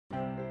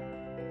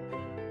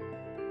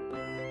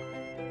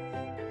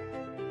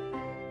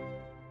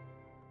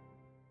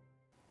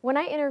When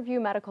I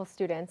interview medical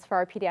students for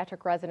our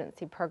pediatric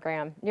residency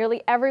program,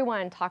 nearly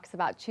everyone talks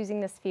about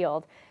choosing this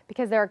field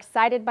because they're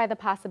excited by the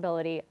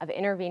possibility of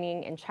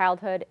intervening in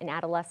childhood and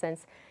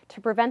adolescence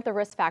to prevent the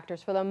risk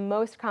factors for the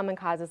most common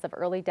causes of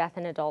early death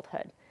in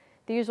adulthood,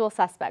 the usual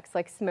suspects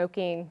like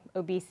smoking,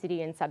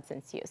 obesity, and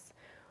substance use.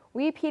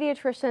 We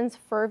pediatricians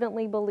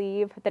fervently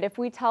believe that if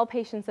we tell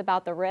patients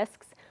about the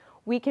risks,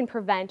 we can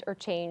prevent or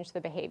change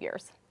the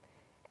behaviors.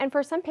 And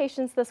for some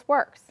patients, this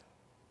works,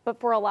 but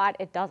for a lot,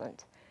 it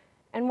doesn't.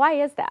 And why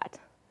is that?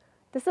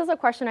 This is a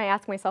question I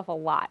ask myself a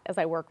lot as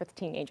I work with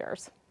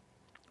teenagers.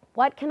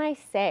 What can I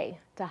say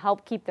to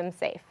help keep them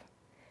safe?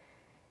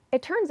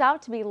 It turns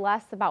out to be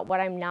less about what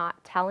I'm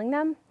not telling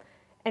them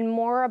and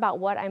more about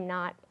what I'm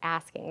not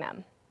asking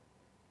them.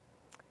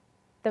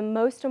 The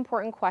most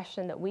important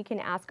question that we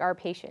can ask our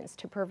patients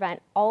to prevent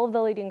all of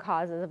the leading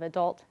causes of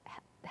adult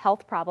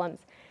health problems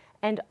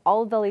and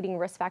all of the leading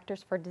risk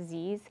factors for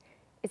disease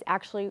is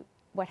actually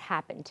what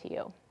happened to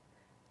you.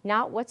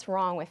 Not what's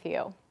wrong with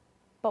you,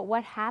 but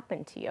what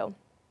happened to you.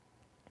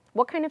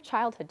 What kind of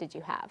childhood did you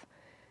have?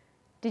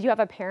 Did you have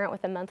a parent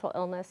with a mental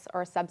illness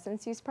or a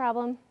substance use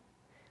problem?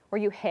 Were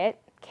you hit,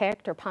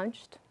 kicked, or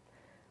punched?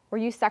 Were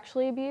you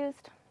sexually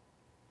abused?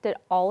 Did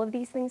all of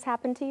these things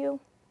happen to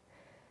you?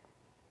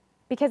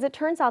 Because it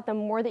turns out the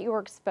more that you were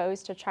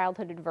exposed to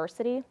childhood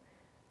adversity,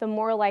 the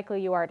more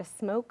likely you are to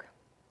smoke,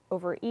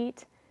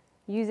 overeat,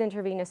 use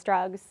intravenous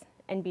drugs,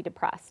 and be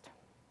depressed.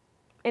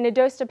 In a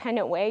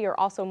dose-dependent way, you're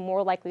also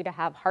more likely to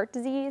have heart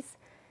disease,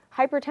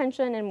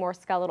 hypertension, and more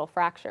skeletal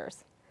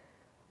fractures.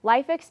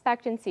 Life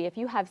expectancy, if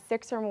you have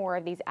 6 or more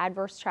of these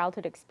adverse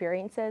childhood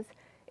experiences,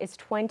 is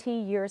 20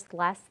 years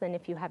less than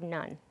if you have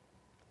none.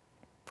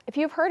 If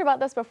you've heard about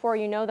this before,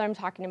 you know that I'm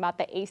talking about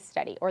the ACE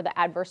study, or the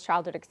Adverse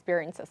Childhood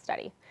Experiences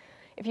study.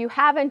 If you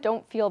haven't,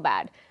 don't feel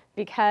bad,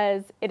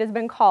 because it has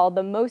been called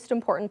the most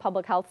important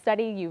public health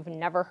study you've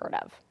never heard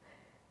of.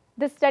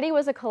 This study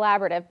was a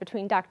collaborative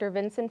between Dr.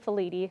 Vincent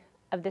Felitti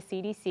of the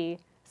CDC,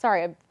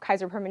 of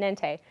Kaiser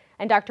Permanente,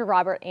 and Dr.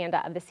 Robert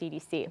Anda of the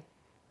CDC.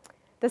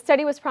 The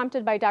study was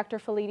prompted by Dr.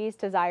 Felitti's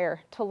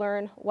desire to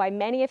learn why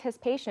many of his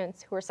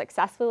patients who were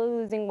successfully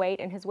losing weight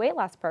in his weight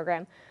loss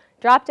program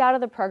dropped out of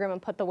the program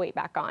and put the weight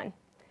back on.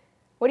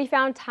 What he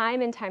found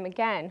time and time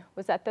again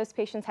was that those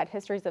patients had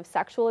histories of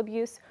sexual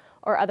abuse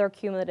or other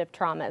cumulative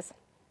traumas.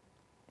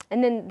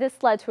 And then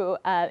this led to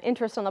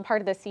interest on the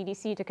part of the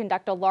CDC to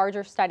conduct a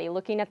larger study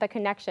looking at the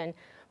connection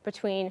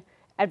between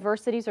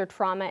adversities or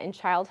trauma in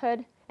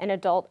childhood and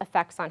adult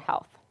effects on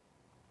health.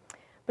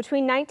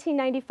 Between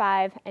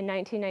 1995 and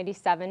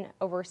 1997,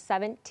 over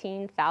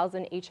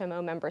 17,000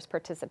 HMO members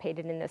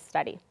participated in this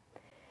study.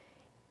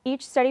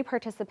 Each study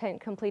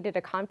participant completed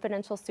a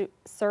confidential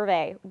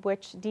survey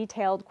which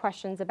detailed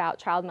questions about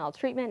child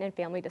maltreatment and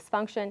family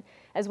dysfunction,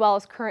 as well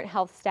as current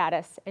health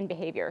status and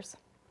behaviors.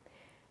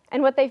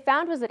 And what they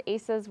found was that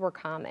ACEs were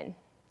common.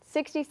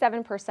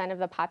 67% of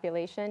the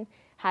population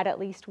had at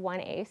least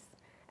one ACE,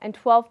 and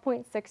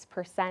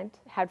 12.6%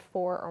 had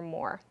 4 or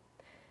more.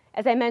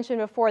 As I mentioned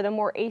before, the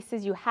more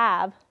ACEs you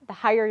have, the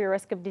higher your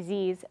risk of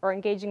disease or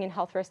engaging in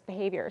health risk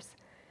behaviors.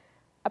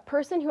 A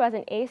person who has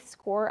an ACE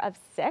score of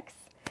 6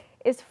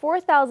 is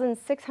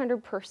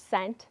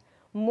 4,600%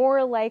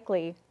 more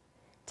likely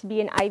to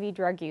be an IV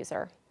drug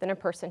user than a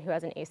person who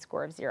has an ACE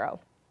score of 0.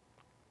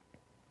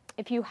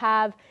 If you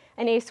have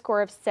an ACE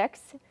score of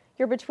 6,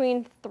 you're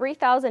between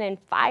 3,000 and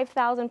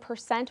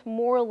 5,000%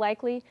 more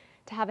likely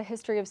to have a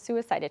history of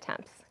suicide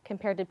attempts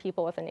compared to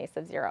people with an ACE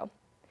of 0.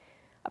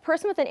 A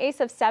person with an ACE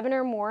of 7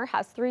 or more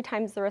has 3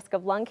 times the risk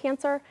of lung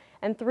cancer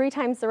and 3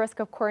 times the risk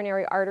of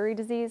coronary artery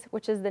disease,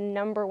 which is the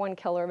 #1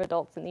 killer of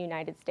adults in the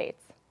United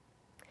States.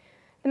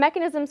 The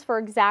mechanisms for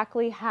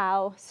exactly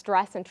how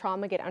stress and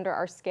trauma get under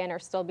our skin are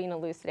still being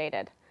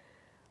elucidated.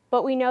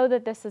 But we know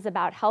that this is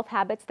about health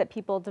habits that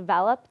people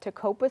develop to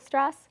cope with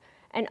stress,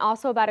 and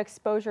also about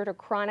exposure to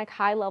chronic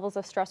high levels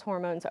of stress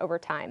hormones over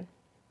time.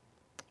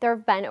 There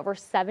have been over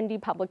 70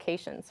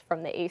 publications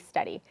from the ACE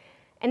study,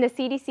 and the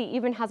CDC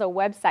even has a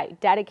website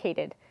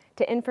dedicated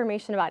to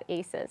information about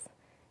ACEs.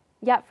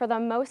 Yet for the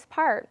most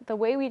part, the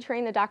way we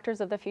train the doctors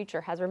of the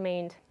future has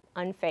remained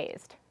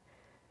unfazed.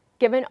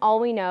 Given all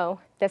we know,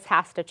 this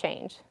has to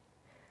change.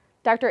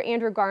 Dr.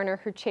 Andrew Garner,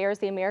 who chairs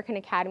the American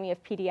Academy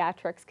of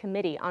Pediatrics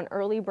Committee on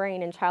Early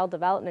Brain and Child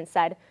Development,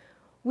 said,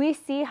 "We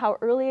see how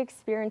early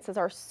experiences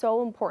are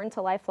so important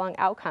to lifelong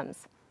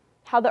outcomes,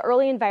 how the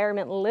early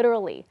environment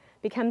literally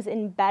becomes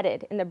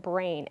embedded in the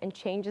brain and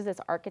changes its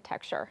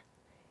architecture.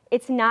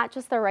 It's not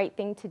just the right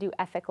thing to do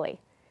ethically.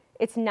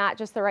 It's not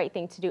just the right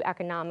thing to do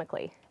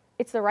economically.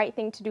 It's the right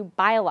thing to do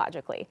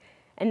biologically,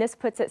 and this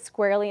puts it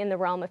squarely in the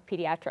realm of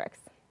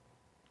pediatrics.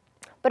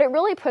 But it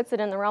really puts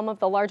it in the realm of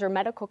the larger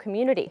medical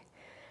community,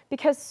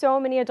 because so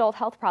many adult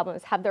health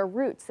problems have their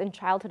roots in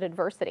childhood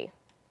adversity.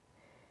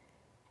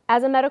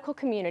 As a medical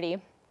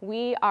community,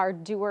 we are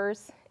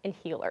doers and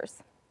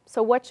healers.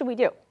 So what should we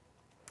do?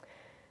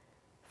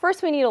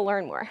 First, we need to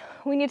learn more.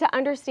 We need to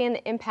understand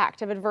the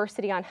impact of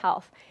adversity on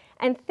health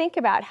and think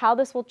about how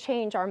this will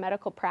change our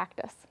medical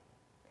practice.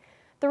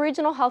 The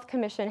Regional Health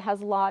Commission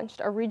has launched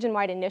a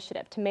region-wide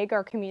initiative to make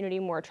our community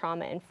more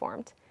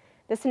trauma-informed.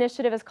 This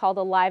initiative is called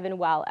Alive and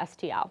Well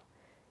STL.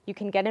 You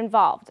can get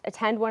involved,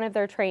 attend one of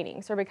their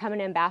trainings, or become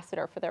an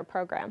ambassador for their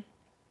program.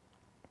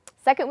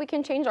 Second, we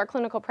can change our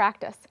clinical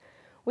practice.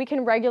 We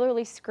can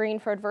regularly screen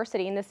for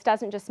adversity, and this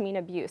doesn't just mean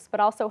abuse, but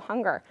also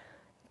hunger,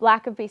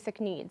 lack of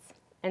basic needs,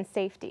 and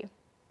safety.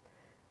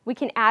 We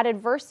can add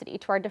adversity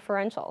to our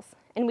differentials,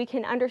 and we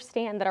can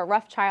understand that a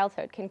rough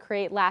childhood can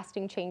create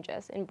lasting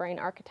changes in brain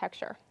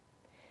architecture.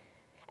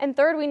 And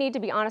third, we need to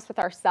be honest with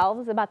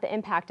ourselves about the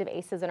impact of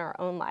ACEs in our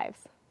own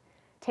lives.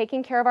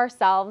 Taking care of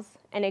ourselves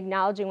and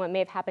acknowledging what may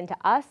have happened to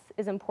us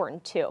is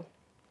important too.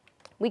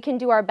 We can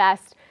do our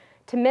best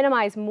to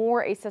minimize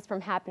more ACEs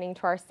from happening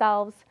to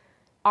ourselves,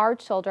 our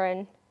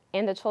children,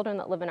 and the children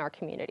that live in our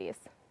communities.